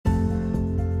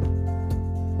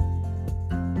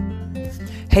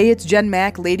Hey, it's Jen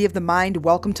Mack, Lady of the Mind.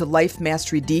 Welcome to Life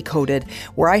Mastery Decoded,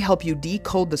 where I help you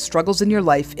decode the struggles in your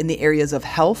life in the areas of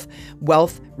health,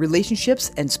 wealth,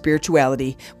 relationships, and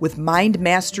spirituality with mind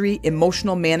mastery,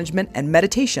 emotional management, and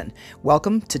meditation.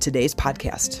 Welcome to today's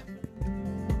podcast.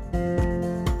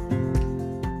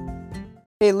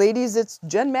 Hey, ladies, it's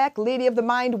Jen Mack, Lady of the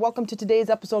Mind. Welcome to today's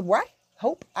episode where I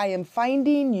hope I am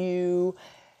finding you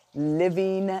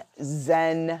living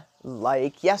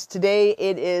Zen-like. Yes, today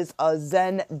it is a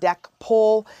Zen deck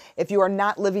pull. If you are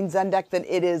not living Zen deck, then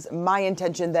it is my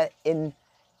intention that in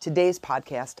today's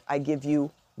podcast, I give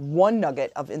you one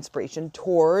nugget of inspiration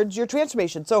towards your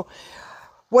transformation. So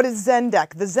what is Zen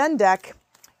deck? The Zen deck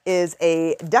is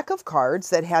a deck of cards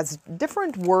that has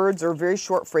different words or very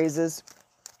short phrases,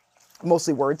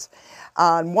 mostly words,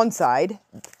 on one side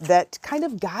that kind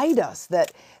of guide us,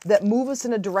 that move us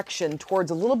in a direction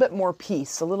towards a little bit more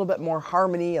peace, a little bit more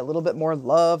harmony, a little bit more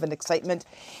love and excitement.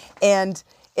 And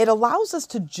it allows us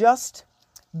to just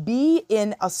be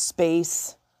in a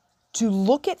space to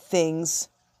look at things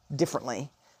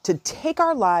differently, to take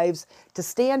our lives, to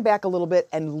stand back a little bit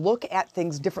and look at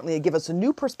things differently and give us a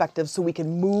new perspective so we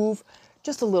can move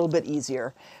just a little bit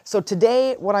easier. So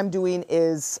today what I'm doing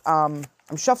is I'm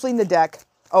shuffling the deck.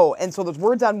 Oh, and so there's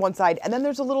words on one side, and then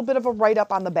there's a little bit of a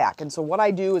write-up on the back. And so what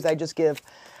I do is I just give,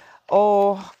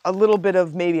 a little bit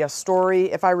of maybe a story,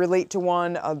 if I relate to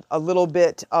one, a little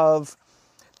bit of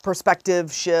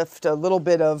perspective shift, a little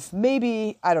bit of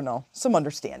maybe, I don't know, some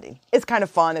understanding. It's kind of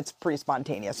fun. It's pretty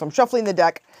spontaneous. So I'm shuffling the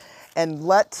deck and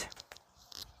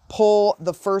pull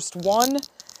the first one.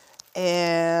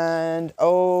 And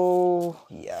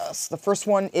yes, the first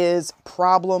one is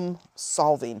problem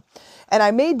solving. And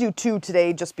I may do two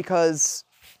today just because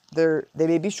they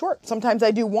may be short. Sometimes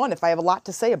I do one if I have a lot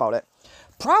to say about it.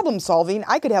 Problem solving,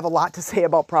 I could have a lot to say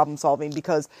about problem solving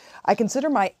because I consider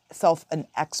myself an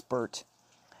expert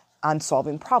on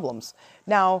solving problems.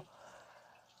 Now,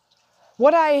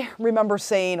 what I remember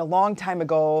saying a long time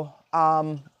ago,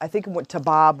 I think it went to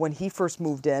Bob when he first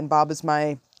moved in. Bob is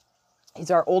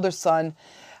he's our oldest son.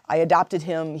 I adopted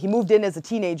him. He moved in as a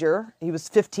teenager. He was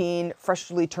 15,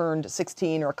 freshly turned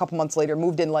 16, or a couple months later,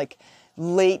 moved in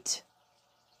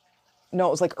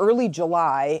early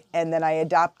July. And then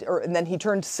and then he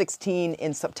turned 16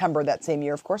 in September that same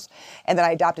year, of course. And then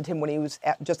I adopted him when he was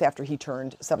just after he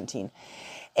turned 17.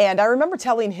 And I remember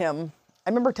telling him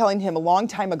a long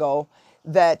time ago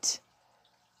that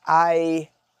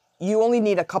you only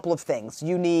need a couple of things.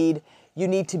 You need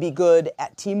to be good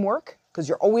at teamwork, because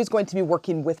you're always going to be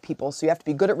working with people. So you have to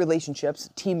be good at relationships,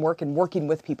 teamwork, and working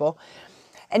with people.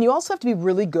 And you also have to be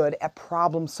really good at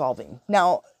problem solving.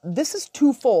 Now, this is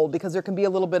twofold because there can be a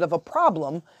little bit of a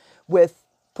problem with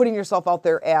putting yourself out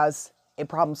there as a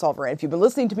problem solver. And if you've been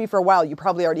listening to me for a while, you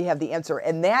probably already have the answer.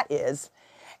 And that is,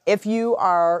 if you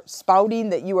are spouting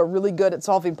that you are really good at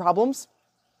solving problems,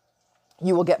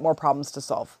 you will get more problems to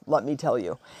solve, let me tell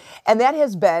you. And that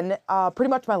has been pretty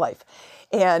much my life.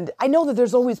 And I know that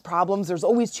there's always problems, there's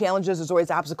always challenges, there's always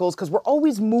obstacles, because we're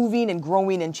always moving and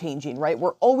growing and changing, right?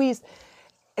 We're always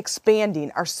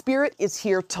expanding. Our spirit is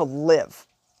here to live.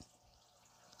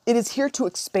 It is here to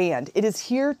expand. It is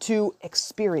here to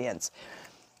experience.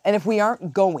 And if we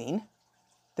aren't going,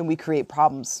 then we create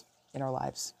problems in our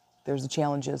lives. There's the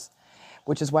challenges,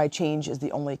 which is why change is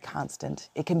the only constant.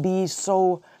 It can be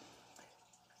so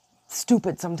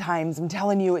stupid sometimes. I'm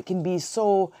telling you, it can be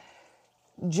so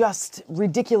just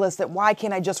ridiculous that why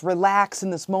can't I just relax in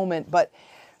this moment? But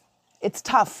it's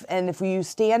tough. And if you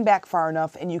stand back far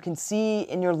enough and you can see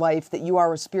in your life that you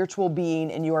are a spiritual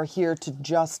being and you are here to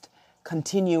just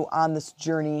continue on this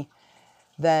journey,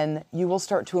 then you will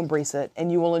start to embrace it and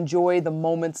you will enjoy the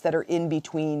moments that are in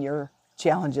between your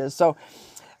challenges. So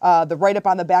the write-up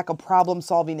on the back of problem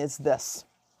solving is this: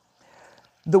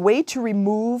 the way to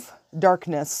remove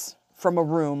darkness from a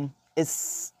room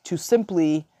is to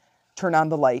simply turn on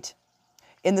the light.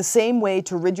 In the same way,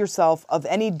 to rid yourself of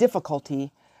any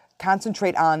difficulty,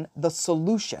 concentrate on the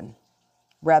solution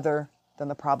rather than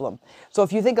the problem. So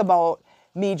if you think about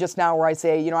me just now where I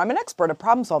say, I'm an expert at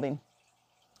problem solving,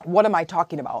 what am I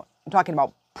talking about? I'm talking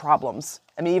about problems.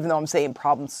 I mean, even though I'm saying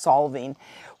problem solving,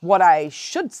 what I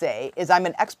should say is I'm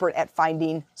an expert at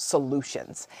finding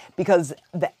solutions, because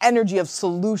the energy of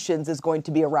solutions is going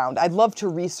to be around. I love to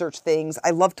research things.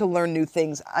 I love to learn new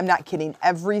things. I'm not kidding.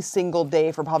 Every single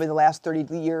day for probably the last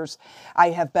 30 years, I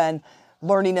have been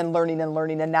learning and learning and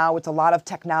learning. And now it's a lot of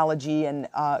technology, and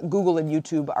Google and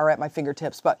YouTube are at my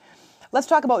fingertips. But let's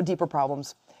talk about deeper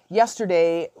problems.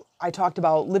 Yesterday, I talked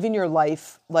about living your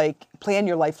life, plan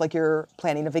your life like you're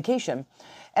planning a vacation.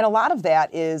 And a lot of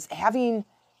that is having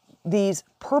these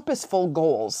purposeful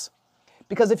goals,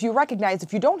 Because if you recognize,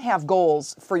 if you don't have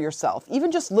goals for yourself,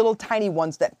 even just little tiny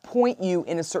ones that point you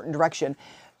in a certain direction,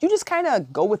 you just kind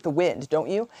of go with the wind, don't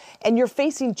you? And you're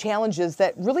facing challenges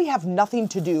that really have nothing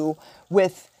to do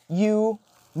with you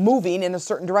moving in a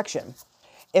certain direction.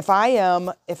 If I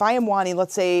am wanting,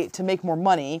 let's say, to make more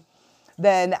money,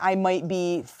 then I might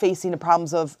be facing the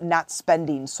problems of not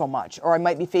spending so much, or I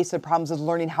might be facing the problems of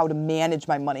learning how to manage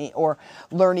my money, or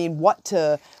learning what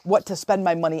to spend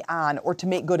my money on, or to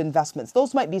make good investments.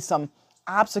 Those might be some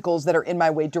obstacles that are in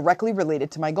my way directly related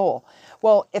to my goal.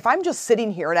 Well, if I'm just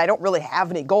sitting here and I don't really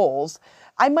have any goals,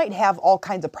 I might have all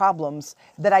kinds of problems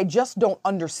that I just don't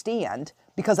understand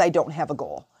because I don't have a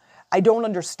goal. I don't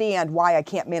understand why I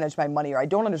can't manage my money, or I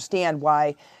don't understand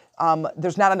why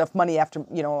there's not enough money after,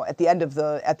 at the end of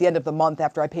the month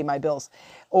after I pay my bills,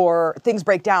 or things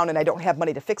break down and I don't have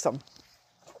money to fix them.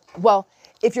 Well,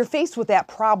 if you're faced with that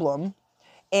problem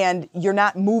and you're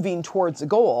not moving towards a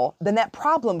goal, then that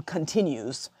problem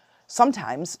continues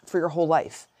sometimes for your whole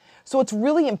life. So it's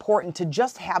really important to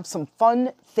just have some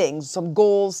fun things, some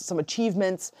goals, some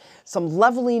achievements, some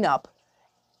leveling up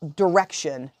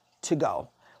direction to go.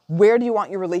 Where do you want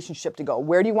your relationship to go?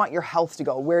 Where do you want your health to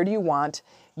go? Where do you want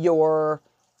your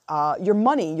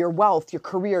money, your wealth, your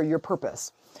career, your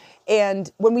purpose? And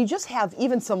when we just have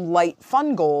even some light,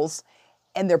 fun goals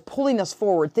and they're pulling us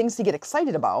forward, things to get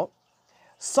excited about,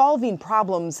 solving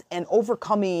problems and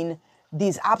overcoming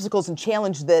these obstacles and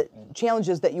challenges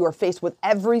that you are faced with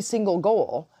every single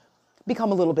goal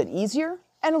become a little bit easier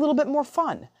and a little bit more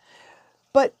fun.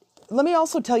 But let me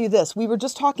also tell you this. We were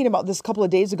just talking about this a couple of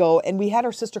days ago, and we had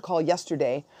our sister call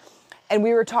yesterday, and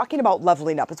we were talking about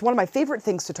leveling up. It's one of my favorite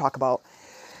things to talk about,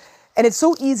 and it's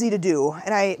so easy to do.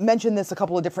 And I mentioned this a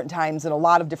couple of different times in a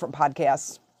lot of different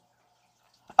podcasts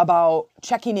about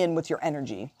checking in with your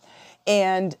energy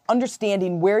and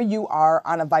understanding where you are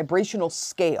on a vibrational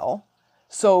scale,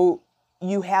 so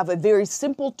you have a very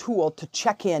simple tool to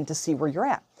check in to see where you're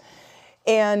at.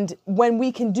 And when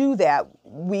we can do that,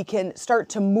 we can start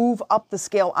to move up the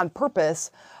scale on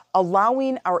purpose,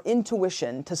 allowing our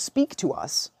intuition to speak to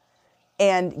us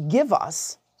and give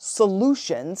us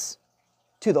solutions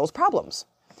to those problems.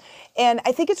 And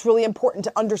I think it's really important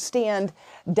to understand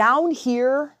down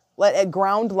here at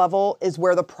ground level is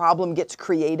where the problem gets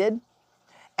created.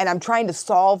 And I'm trying to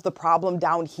solve the problem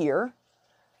down here.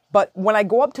 But when I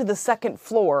go up to the second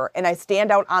floor and I stand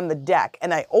out on the deck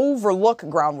and I overlook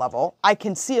ground level, I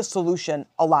can see a solution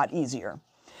a lot easier.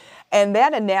 And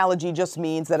that analogy just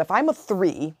means that if I'm a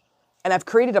 3 and I've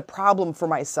created a problem for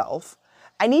myself,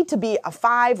 I need to be a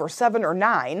 5 or 7 or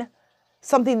 9,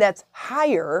 something that's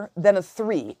higher than a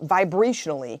 3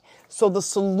 vibrationally, so the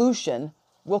solution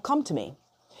will come to me.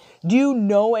 Do you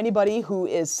know anybody who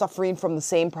is suffering from the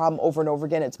same problem over and over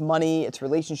again? It's money, it's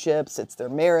relationships, it's their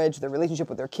marriage, their relationship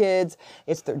with their kids,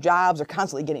 it's their jobs, they're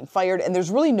constantly getting fired, and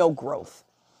there's really no growth.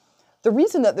 The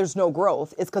reason that there's no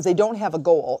growth is because they don't have a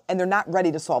goal and they're not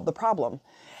ready to solve the problem.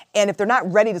 And if they're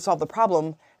not ready to solve the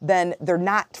problem, then they're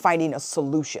not finding a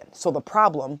solution. So the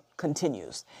problem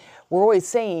continues. We're always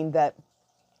saying that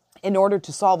in order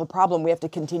to solve a problem, we have to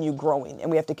continue growing and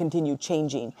we have to continue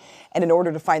changing. And in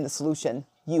order to find the solution,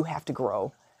 you have to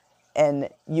grow. And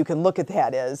you can look at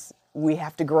that as we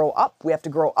have to grow up. We have to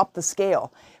grow up the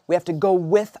scale. We have to go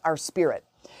with our spirit.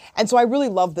 And so I really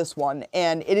love this one.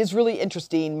 And it is really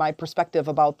interesting, my perspective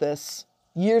about this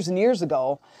years and years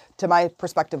ago to my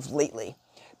perspective lately,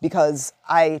 because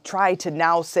I try to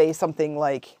now say something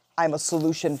like I'm a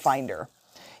solution finder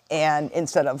and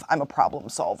instead of I'm a problem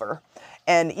solver.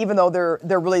 And even though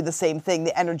they're really the same thing,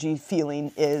 the energy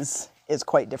feeling is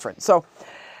quite different. So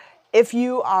if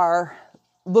you are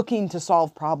looking to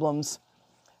solve problems,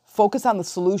 focus on the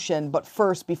solution, but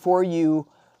first, before you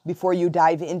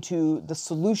dive into the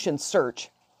solution search,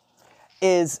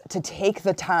 is to take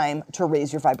the time to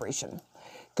raise your vibration.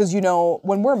 Because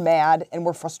when we're mad and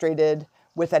we're frustrated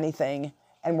with anything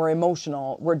and we're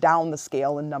emotional, we're down the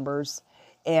scale in numbers.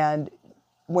 And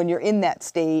when you're in that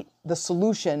state, the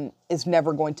solution is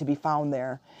never going to be found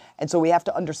there. And so we have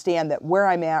to understand that where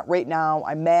I'm at right now,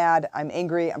 I'm mad, I'm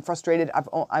angry, I'm frustrated,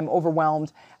 I'm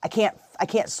overwhelmed. I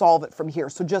can't solve it from here.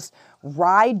 So just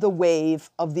ride the wave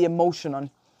of the emotion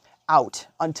out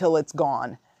until it's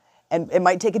gone. And it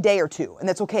might take a day or two, and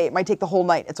that's okay. It might take the whole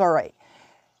night. It's all right.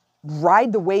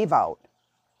 Ride the wave out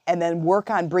and then work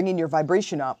on bringing your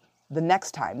vibration up the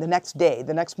next time, the next day,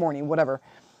 the next morning, whatever.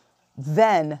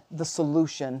 Then the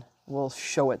solution will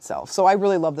show itself. So I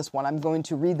really love this one. I'm going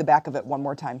to read the back of it one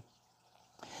more time.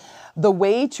 The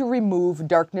way to remove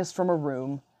darkness from a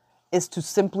room is to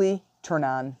simply turn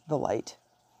on the light.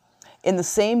 In the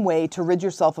same way, to rid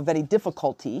yourself of any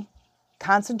difficulty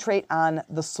Concentrate on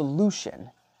the solution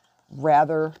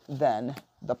rather than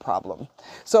the problem.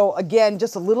 So again,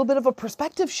 just a little bit of a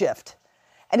perspective shift.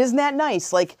 And isn't that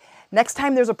nice? Like next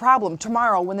time there's a problem,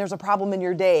 tomorrow when there's a problem in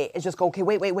your day, it's just go, okay,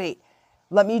 wait.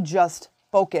 Let me just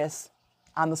focus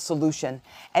on the solution.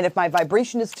 And if my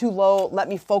vibration is too low, let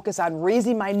me focus on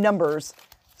raising my numbers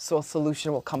so a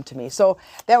solution will come to me. So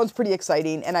that was pretty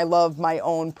exciting. And I love my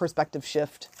own perspective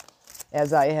shift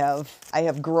as I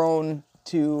have grown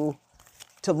to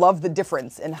love the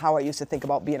difference in how I used to think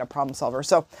about being a problem solver.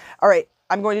 So, all right,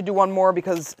 I'm going to do one more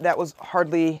because that was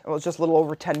it was just a little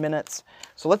over 10 minutes.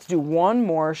 So let's do one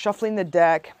more, shuffling the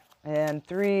deck, and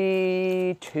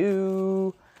 3,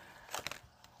 2,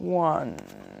 1.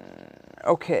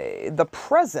 Okay, the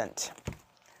present.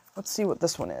 Let's see what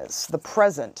this one is. The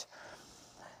present.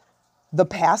 The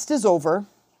past is over.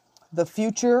 The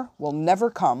future will never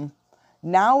come.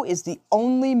 Now is the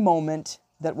only moment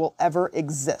that will ever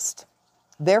exist.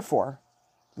 Therefore,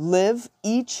 live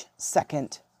each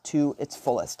second to its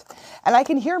fullest. And I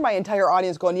can hear my entire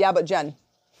audience going, yeah, but Jen,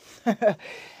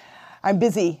 I'm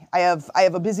busy. I have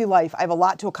a busy life. I have a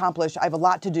lot to accomplish. I have a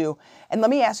lot to do. And let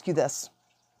me ask you this.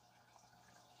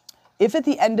 If at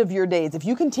the end of your days, if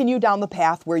you continue down the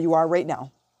path where you are right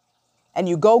now, and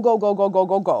you go,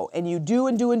 and you do,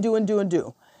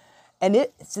 and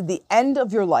it's at the end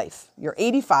of your life, you're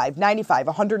 85, 95,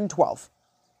 112.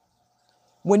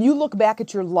 When you look back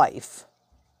at your life,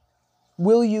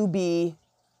 will you be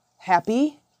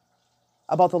happy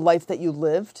about the life that you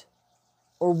lived,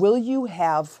 or will you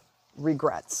have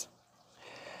regrets?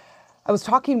 I was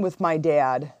talking with my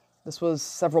dad, this was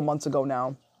several months ago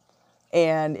now,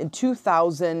 and in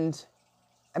 2000,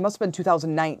 it must have been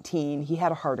 2019, he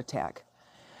had a heart attack.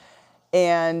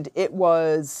 And it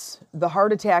was the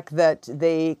heart attack that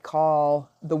they call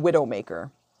the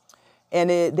Widowmaker. And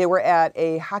they were at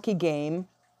a hockey game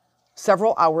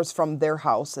several hours from their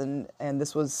house, and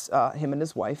this was him and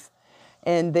his wife.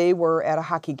 And they were at a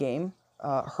hockey game.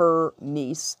 Her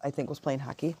niece, I think, was playing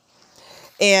hockey.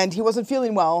 And he wasn't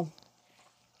feeling well.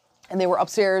 And they were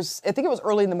upstairs, I think it was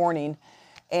early in the morning.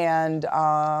 And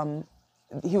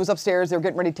he was upstairs, they were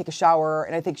getting ready to take a shower,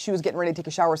 and I think she was getting ready to take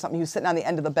a shower or something. He was sitting on the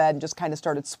end of the bed and just kind of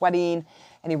started sweating,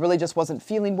 and he really just wasn't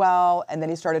feeling well, and then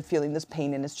he started feeling this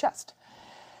pain in his chest.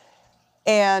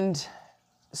 And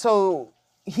so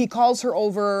he calls her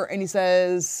over and he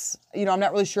says, I'm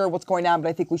not really sure what's going on, but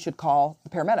I think we should call the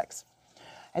paramedics.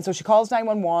 And so she calls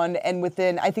 911, and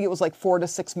within, I think it was like 4 to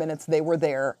 6 minutes, they were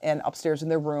there and upstairs in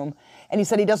their room. And he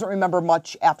said he doesn't remember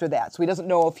much after that. So he doesn't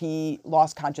know if he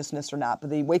lost consciousness or not, but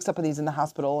he wakes up and he's in the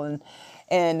hospital,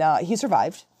 and he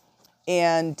survived.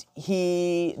 And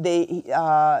he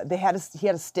had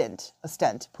a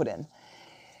stent put in.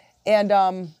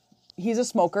 And he's a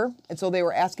smoker. And so they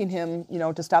were asking him,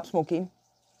 to stop smoking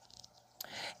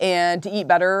and to eat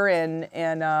better and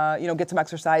get some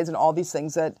exercise and all these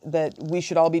things that we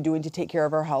should all be doing to take care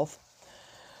of our health.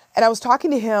 And I was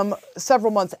talking to him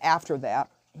several months after that,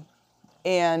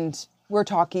 and we're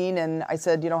talking, and I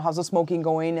said, how's the smoking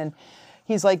going? And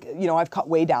he's like, I've cut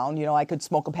way down. I could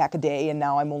smoke a pack a day, and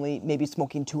now I'm only maybe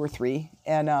smoking 2 or 3,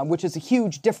 and which is a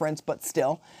huge difference, but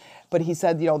still. But he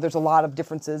said, there's a lot of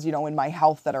differences, in my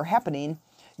health that are happening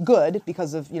good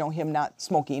because of, him not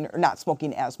smoking or not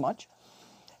smoking as much.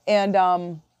 And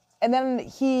then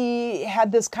he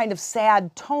had this kind of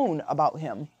sad tone about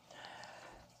him.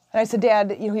 And I said,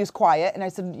 Dad, he was quiet. And I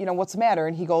said, what's the matter?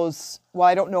 And he goes, well,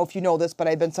 I don't know if you know this, but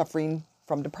I've been suffering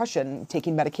from depression,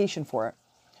 taking medication for it.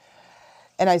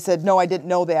 And I said, no, I didn't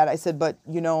know that. I said, but,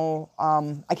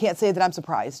 I can't say that I'm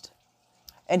surprised.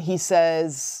 And he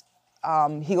says,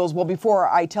 he goes, well, before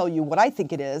I tell you what I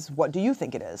think it is, what do you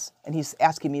think it is? And he's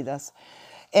asking me this.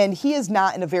 And he is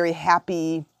not in a very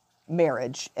happy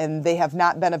marriage, and they have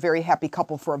not been a very happy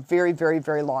couple for a very, very,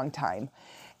 very long time.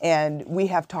 And we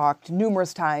have talked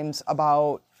numerous times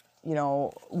about,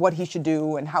 what he should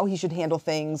do and how he should handle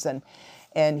things,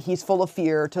 and he's full of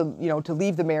fear to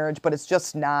leave the marriage, but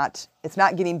it's not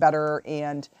getting better,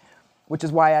 and which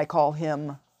is why I call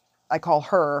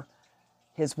her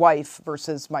his wife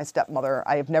versus my stepmother.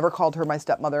 I have never called her my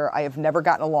stepmother. I have never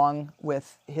gotten along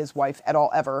with his wife at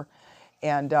all, ever.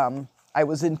 And I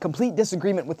was in complete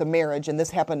disagreement with the marriage, and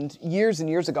this happened years and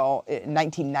years ago in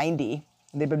 1990.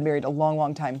 They've been married a long,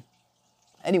 long time.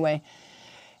 Anyway,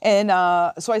 and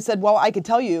so I said, well, I could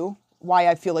tell you why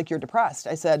I feel like you're depressed.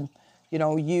 I said,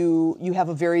 you have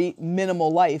a very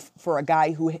minimal life for a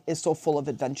guy who is so full of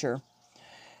adventure.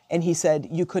 And he said,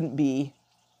 you couldn't be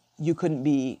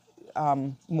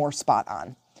more spot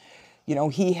on.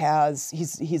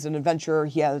 He's an adventurer.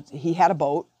 He had a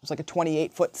boat. It was like a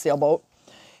 28-foot sailboat.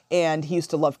 And he used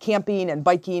to love camping and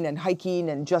biking and hiking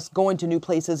and just going to new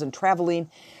places and traveling.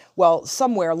 Well,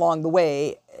 somewhere along the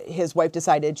way, his wife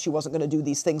decided she wasn't going to do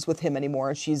these things with him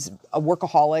anymore. She's a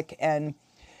workaholic, and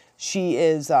she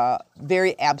is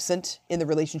very absent in the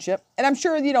relationship. And I'm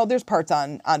sure, there's parts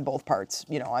on both parts.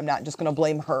 I'm not just going to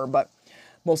blame her, but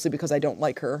mostly because I don't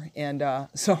like her. And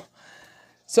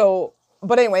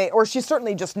but anyway, or she's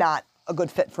certainly just not a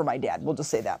good fit for my dad. We'll just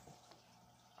say that.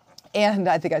 And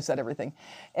I think I said everything.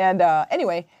 And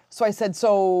anyway, so I said,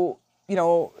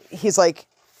 he's like,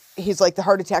 the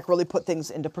heart attack really put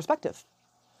things into perspective.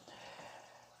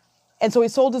 And so he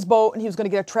sold his boat and he was going to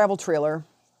get a travel trailer.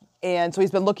 And so he's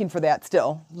been looking for that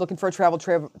still, looking for a travel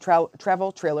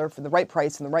trailer for the right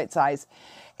price and the right size.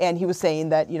 And he was saying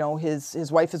that,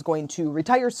 his wife is going to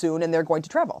retire soon and they're going to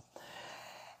travel.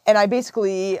 And I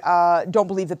basically don't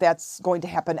believe that that's going to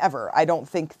happen ever. I don't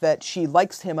think that she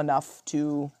likes him enough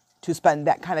to spend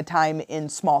that kind of time in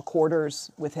small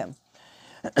quarters with him.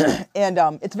 And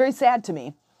it's very sad to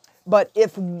me. But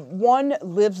if one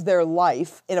lives their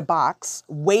life in a box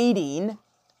waiting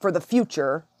for the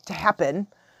future to happen,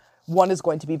 one is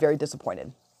going to be very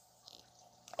disappointed.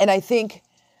 And I think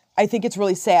it's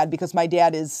really sad because my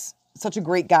dad is such a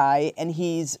great guy and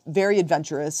he's very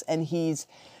adventurous and he's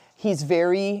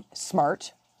very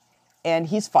smart and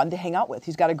he's fun to hang out with.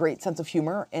 He's got a great sense of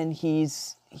humor and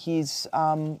he's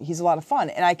a lot of fun.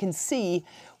 And I can see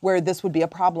where this would be a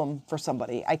problem for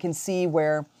somebody. I can see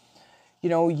where,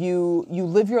 you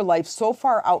live your life so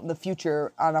far out in the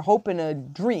future on a hope and a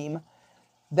dream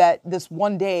that this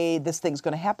one day this thing's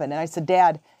going to happen. And I said,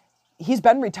 Dad, he's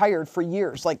been retired for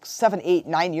years, like 7, 8,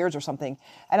 9 years or something.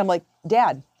 And I'm like,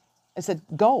 Dad, I said,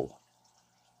 go.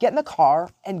 Get in the car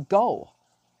and go.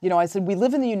 I said, we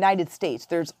live in the United States.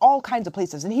 There's all kinds of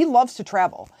places. And he loves to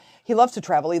travel. He loves to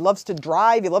travel. He loves to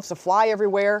drive. He loves to fly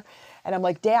everywhere. And I'm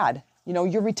like, Dad,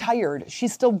 you're retired.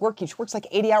 She's still working. She works like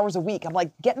 80 hours a week. I'm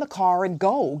like, get in the car and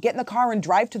go. Get in the car and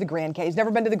drive to the Grand Canyon. He's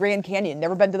never been to the Grand Canyon,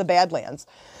 never been to the Badlands.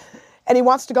 And he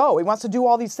wants to go. He wants to do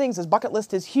all these things. His bucket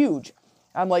list is huge.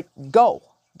 I'm like, go.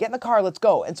 Get in the car, let's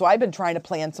go. And so I've been trying to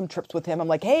plan some trips with him. I'm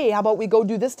like, hey, how about we go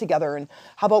do this together? And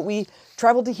how about we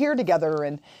travel to here together?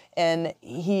 And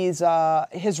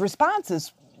his response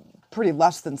is pretty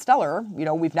less than stellar.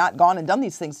 We've not gone and done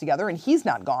these things together and he's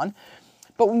not gone.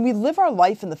 But when we live our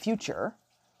life in the future,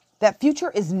 that future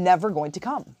is never going to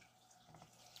come.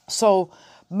 So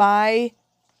my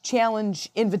challenge,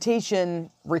 invitation,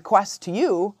 request to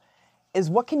you is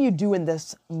what can you do in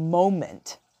this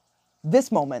moment?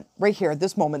 This moment, right here,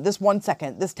 this moment, this 1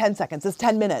 second, this 10 seconds, this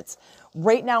 10 minutes,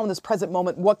 right now in this present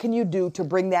moment, what can you do to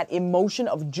bring that emotion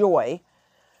of joy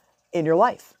in your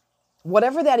life?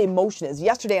 Whatever that emotion is.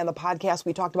 Yesterday on the podcast,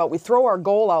 we talked about, we throw our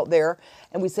goal out there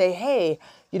and we say, hey,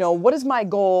 what is my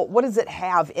goal? What does it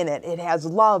have in it? It has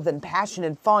love and passion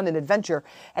and fun and adventure.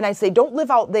 And I say, don't live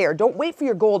out there. Don't wait for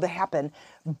your goal to happen.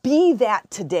 Be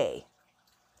that today.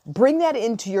 Bring that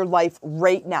into your life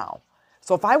right now.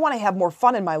 So if I want to have more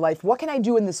fun in my life, what can I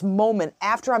do in this moment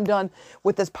after I'm done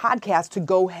with this podcast to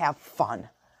go have fun?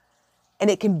 And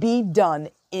it can be done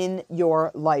in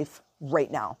your life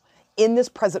right now, in this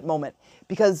present moment,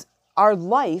 because our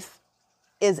life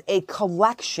is a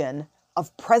collection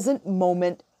of present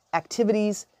moment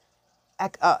activities,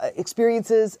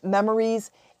 experiences,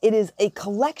 memories. It is a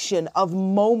collection of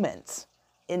moments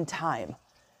in time,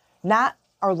 not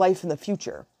our life in the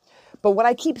future. But what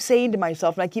I keep saying to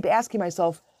myself, and I keep asking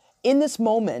myself, in this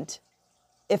moment,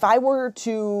 if I were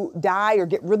to die or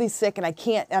get really sick and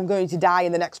I'm going to die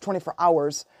in the next 24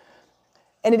 hours,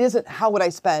 and it isn't, how would I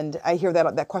spend, I hear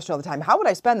that question all the time, how would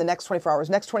I spend the next 24 hours,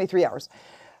 next 23 hours?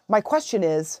 My question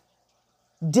is,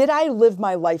 did I live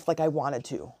my life like I wanted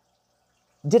to?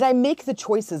 Did I make the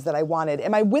choices that I wanted?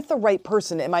 Am I with the right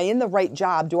person? Am I in the right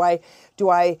job? Do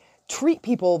I treat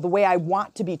people the way I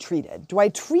want to be treated? Do I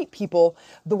treat people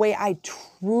the way I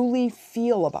truly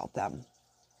feel about them?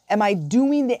 Am I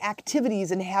doing the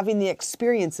activities and having the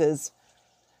experiences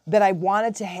that I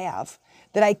wanted to have,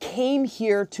 that I came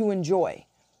here to enjoy?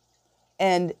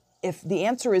 And if the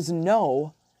answer is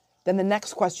no, then the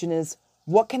next question is,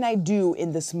 what can I do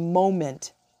in this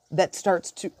moment that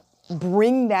starts to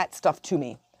bring that stuff to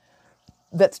me?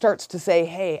 That starts to say,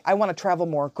 hey, I want to travel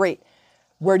more. Great.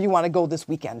 Where do you want to go this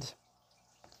weekend?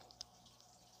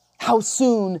 How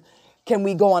soon can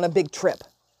we go on a big trip?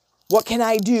 What can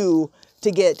I do to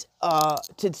get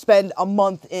to spend a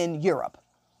month in Europe?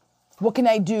 What can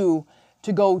I do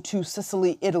to go to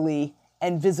Sicily, Italy,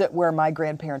 and visit where my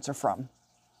grandparents are from?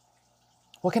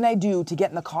 What can I do to get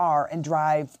in the car and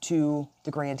drive to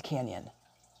the Grand Canyon?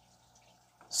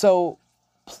 So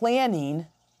planning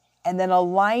and then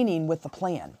aligning with the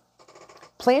plan.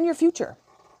 Plan your future.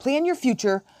 Plan your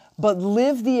future, but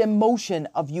live the emotion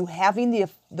of you having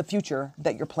the future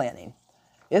that you're planning.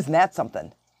 Isn't that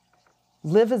something?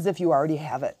 Live as if you already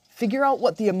have it. Figure out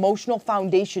what the emotional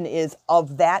foundation is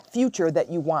of that future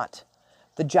that you want.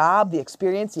 The job, the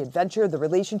experience, the adventure, the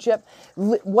relationship.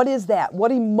 What is that?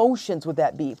 What emotions would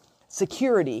that be?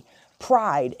 Security,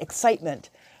 pride, excitement,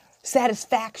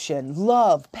 satisfaction,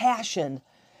 love, passion.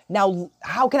 Now,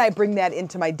 how can I bring that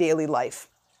into my daily life?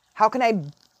 How can I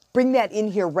bring that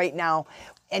in here right now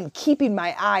and keeping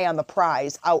my eye on the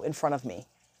prize out in front of me?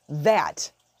 That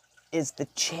is the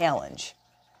challenge.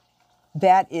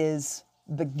 That is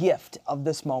the gift of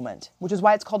this moment, which is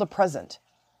why it's called a present.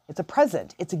 It's a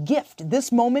present. It's a gift.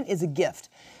 This moment is a gift.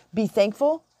 Be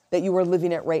thankful that you are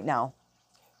living it right now.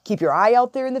 Keep your eye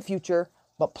out there in the future,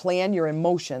 but plan your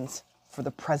emotions for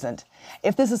the present.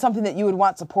 If this is something that you would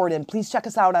want support in, please check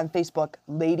us out on Facebook,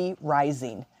 Lady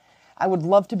Rising. I would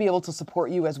love to be able to support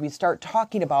you as we start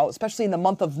talking about, especially in the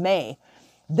month of May.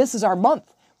 This is our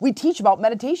month. We teach about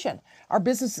meditation. Our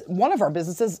business, one of our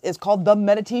businesses is called the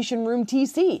Meditation Room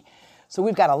TC. So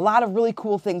we've got a lot of really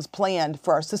cool things planned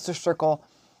for our sister circle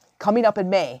coming up in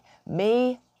May.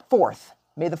 May 4th.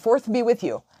 May the 4th be with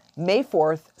you. May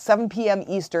 4th, 7 p.m.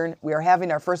 Eastern, we are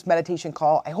having our first meditation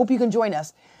call. I hope you can join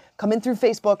us. Come in through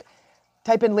Facebook,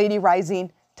 type in Lady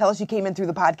Rising, tell us you came in through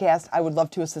the podcast. I would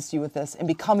love to assist you with this and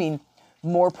becoming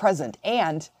more present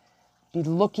and be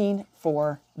looking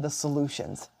for the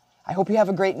solutions. I hope you have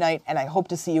a great night, and I hope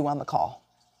to see you on the call.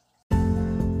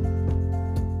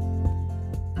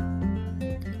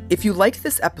 If you liked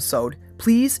this episode,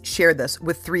 please share this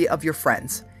with 3 of your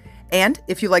friends. And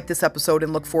if you like this episode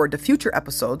and look forward to future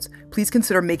episodes, please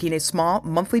consider making a small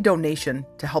monthly donation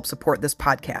to help support this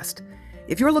podcast.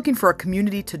 If you're looking for a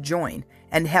community to join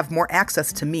and have more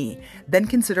access to me, then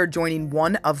consider joining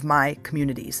one of my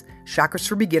communities. Chakras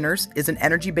for Beginners is an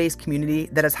energy-based community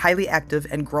that is highly active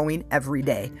and growing every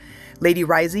day. Lady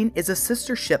Rising is a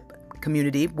sistership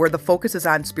community where the focus is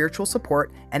on spiritual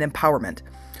support and empowerment.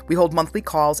 We hold monthly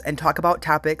calls and talk about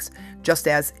topics just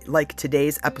as like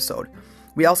today's episode.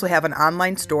 We also have an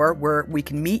online store where we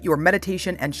can meet your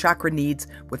meditation and chakra needs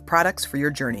with products for your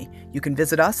journey. You can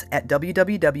visit us at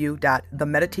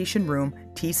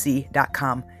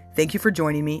www.themeditationroomtc.com. Thank you for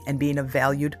joining me and being a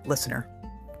valued listener.